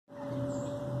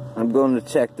I'm going to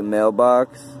check the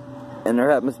mailbox, and there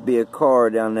happens to be a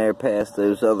car down there past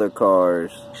those other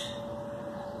cars.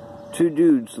 Two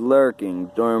dudes lurking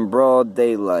during broad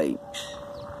daylight.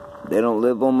 They don't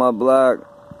live on my block.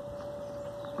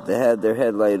 They had their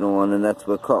headlight on, and that's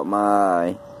what caught my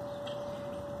eye.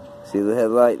 See the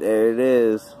headlight? There it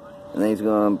is. And he's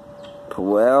going to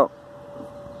pull out.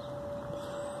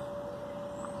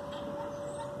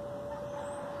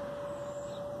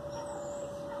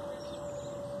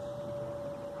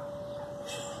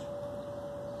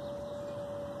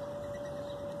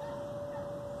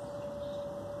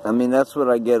 I mean, that's what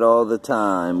I get all the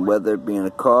time, whether it be in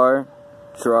a car,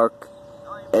 truck,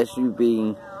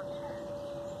 SUV,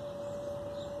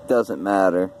 doesn't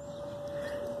matter.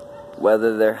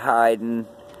 Whether they're hiding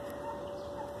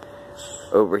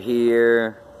over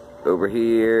here, over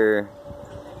here,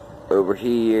 over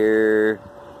here,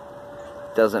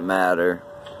 doesn't matter.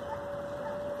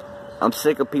 I'm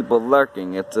sick of people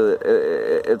lurking. It's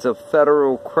a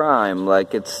federal crime,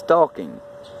 like it's stalking.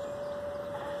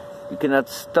 You cannot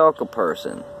stalk a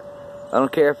person. I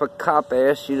don't care if a cop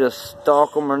asks you to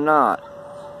stalk them or not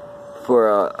for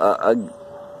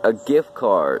a gift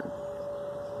card.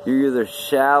 You're either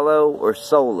shallow or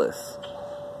soulless.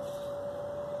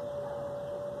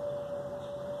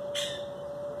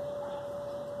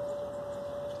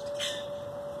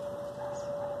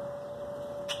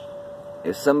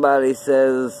 If somebody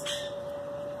says,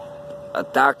 a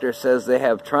doctor says they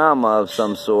have trauma of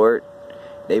some sort,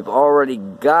 they've already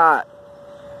got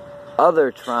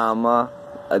other trauma,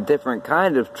 a different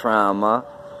kind of trauma,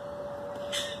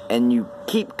 and you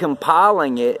keep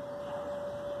compiling it,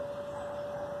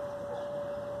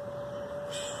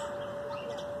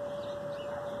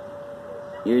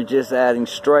 you're just adding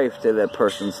strife to that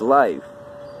person's life.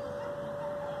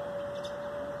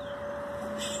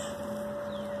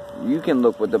 You can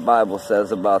look what the Bible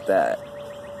says about that.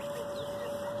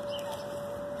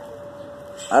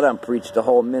 I done preached the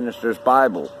whole minister's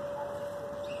Bible.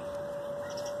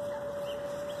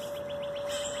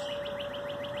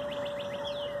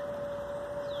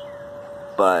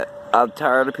 But I'm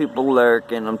tired of people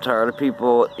lurking. I'm tired of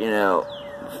people,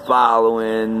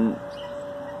 following.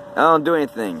 I don't do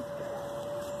anything.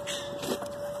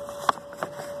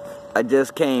 I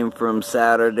just came from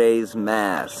Saturday's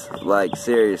Mass. Like,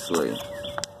 seriously.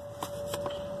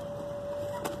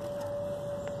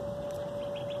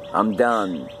 I'm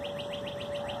done.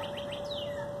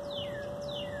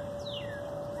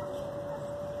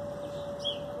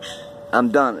 I'm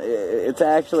done. It's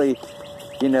actually,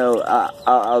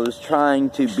 I was trying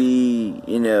to be,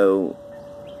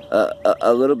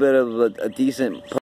 a little bit of a decent